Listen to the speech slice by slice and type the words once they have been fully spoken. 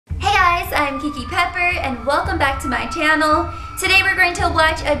I'm Kiki Pepper and welcome back to my channel. Today we're going to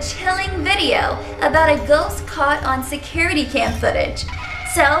watch a chilling video about a ghost caught on security cam footage.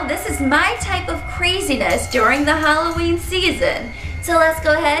 So this is my type of craziness during the Halloween season. So let's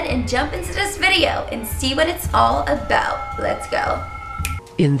go ahead and jump into this video and see what it's all about. Let's go.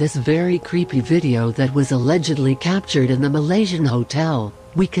 In this very creepy video that was allegedly captured in the Malaysian hotel,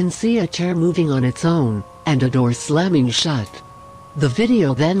 we can see a chair moving on its own and a door slamming shut. The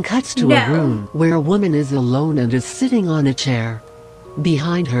video then cuts to a room where a woman is alone and is sitting on a chair.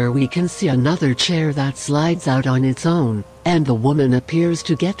 Behind her we can see another chair that slides out on its own, and the woman appears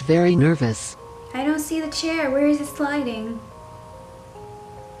to get very nervous. I don't see the chair. Where is it sliding?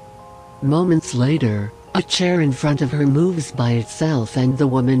 Moments later, a chair in front of her moves by itself and the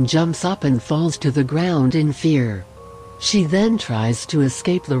woman jumps up and falls to the ground in fear. She then tries to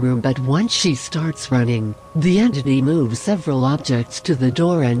escape the room, but once she starts running, the entity moves several objects to the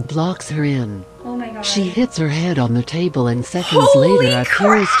door and blocks her in. Oh my god. She hits her head on the table and seconds later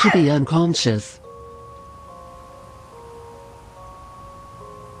appears to be unconscious.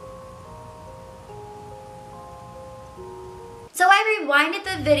 So I rewinded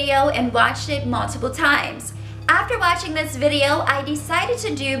the video and watched it multiple times. After watching this video, I decided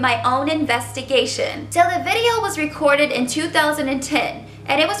to do my own investigation. So the video was recorded in 2010,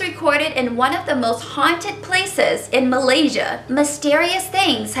 and it was recorded in one of the most haunted places in Malaysia. Mysterious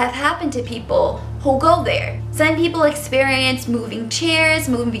things have happened to people who go there. Some people experience moving chairs,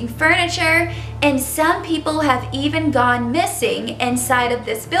 moving furniture, and some people have even gone missing inside of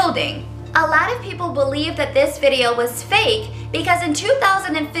this building. A lot of people believe that this video was fake because in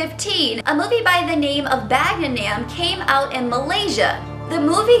 2015, a movie by the name of Bagnanam came out in Malaysia. The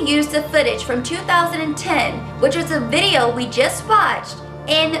movie used the footage from 2010, which was the video we just watched,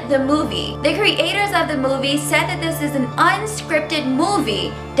 in the movie. The creators of the movie said that this is an unscripted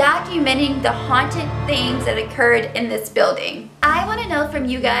movie documenting the haunted things that occurred in this building. I want to know from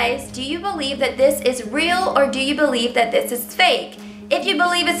you guys, do you believe that this is real or do you believe that this is fake? If you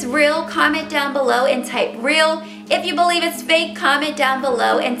believe it's real, comment down below and type real. If you believe it's fake, comment down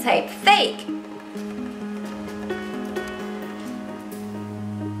below and type fake.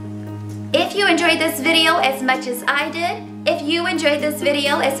 If you enjoyed this video as much as I did,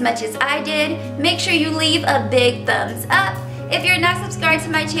 make sure you leave a big thumbs up. If you're not subscribed to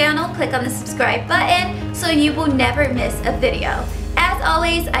my channel, click on the subscribe button so you will never miss a video. As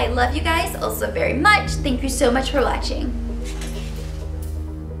always, I love you guys also very much. Thank you so much for watching.